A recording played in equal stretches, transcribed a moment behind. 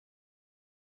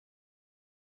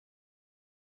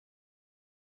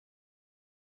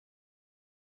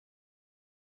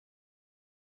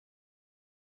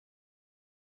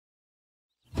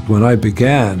When I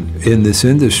began in this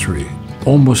industry,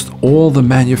 almost all the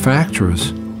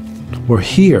manufacturers were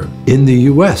here in the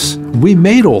US. We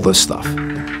made all this stuff.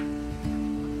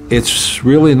 It's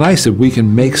really nice that we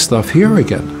can make stuff here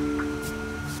again.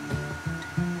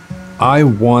 I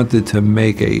wanted to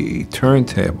make a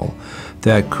turntable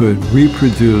that could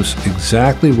reproduce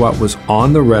exactly what was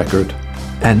on the record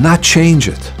and not change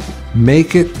it.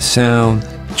 Make it sound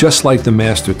just like the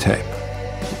master tape.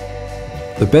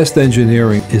 The best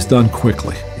engineering is done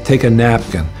quickly. Take a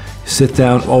napkin, sit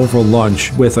down over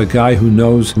lunch with a guy who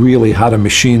knows really how to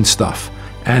machine stuff,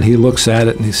 and he looks at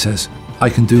it and he says, I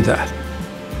can do that.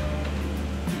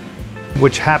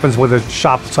 Which happens with a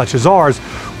shop such as ours.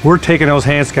 We're taking those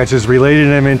hand sketches, relating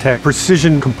them into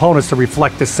precision components to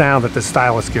reflect the sound that the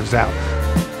stylist gives out.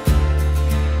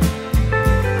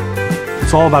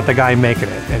 It's all about the guy making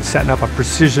it and setting up a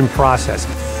precision process.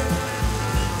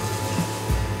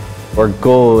 Our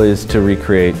goal is to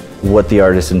recreate what the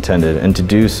artist intended, and to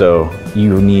do so,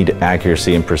 you need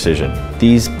accuracy and precision.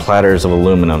 These platters of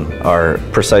aluminum are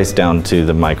precise down to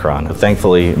the micron.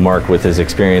 Thankfully, Mark, with his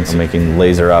experience making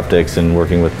laser optics and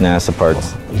working with NASA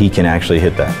parts, he can actually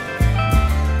hit that.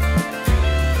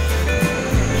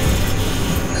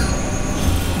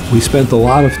 We spent a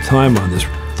lot of time on this.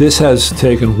 This has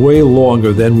taken way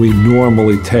longer than we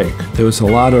normally take. There was a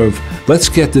lot of, let's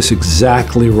get this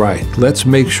exactly right. Let's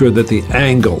make sure that the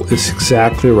angle is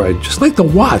exactly right. Just like the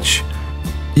watch.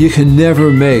 You can never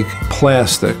make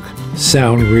plastic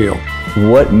sound real.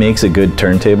 What makes a good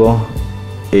turntable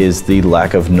is the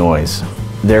lack of noise.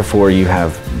 Therefore, you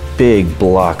have big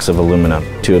blocks of aluminum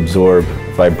to absorb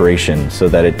vibration so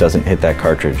that it doesn't hit that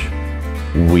cartridge.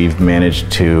 We've managed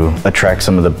to attract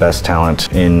some of the best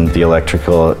talent in the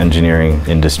electrical engineering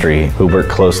industry who work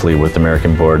closely with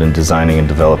American Board in designing and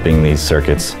developing these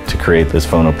circuits to create this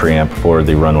phono preamp for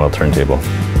the Runwell turntable.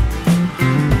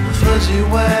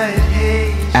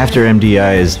 After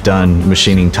MDI is done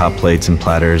machining top plates and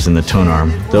platters in the tone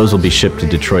arm, those will be shipped to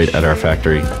Detroit at our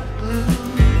factory.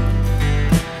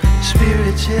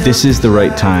 This is the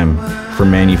right time for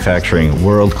manufacturing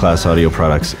world-class audio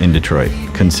products in Detroit,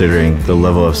 considering the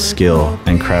level of skill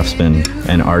and craftsmen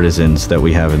and artisans that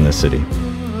we have in this city.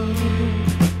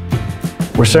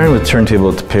 We're starting with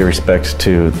Turntable to pay respect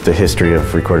to the history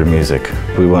of recorded music.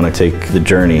 We want to take the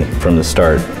journey from the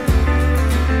start.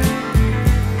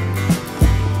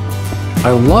 I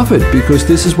love it because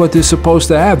this is what they're supposed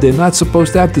to have. They're not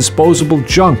supposed to have disposable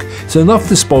junk. It's enough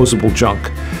disposable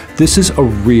junk. This is a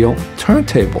real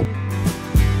turntable.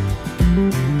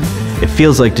 It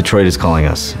feels like Detroit is calling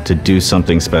us to do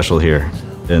something special here,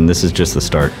 and this is just the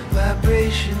start.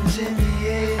 Vibrations in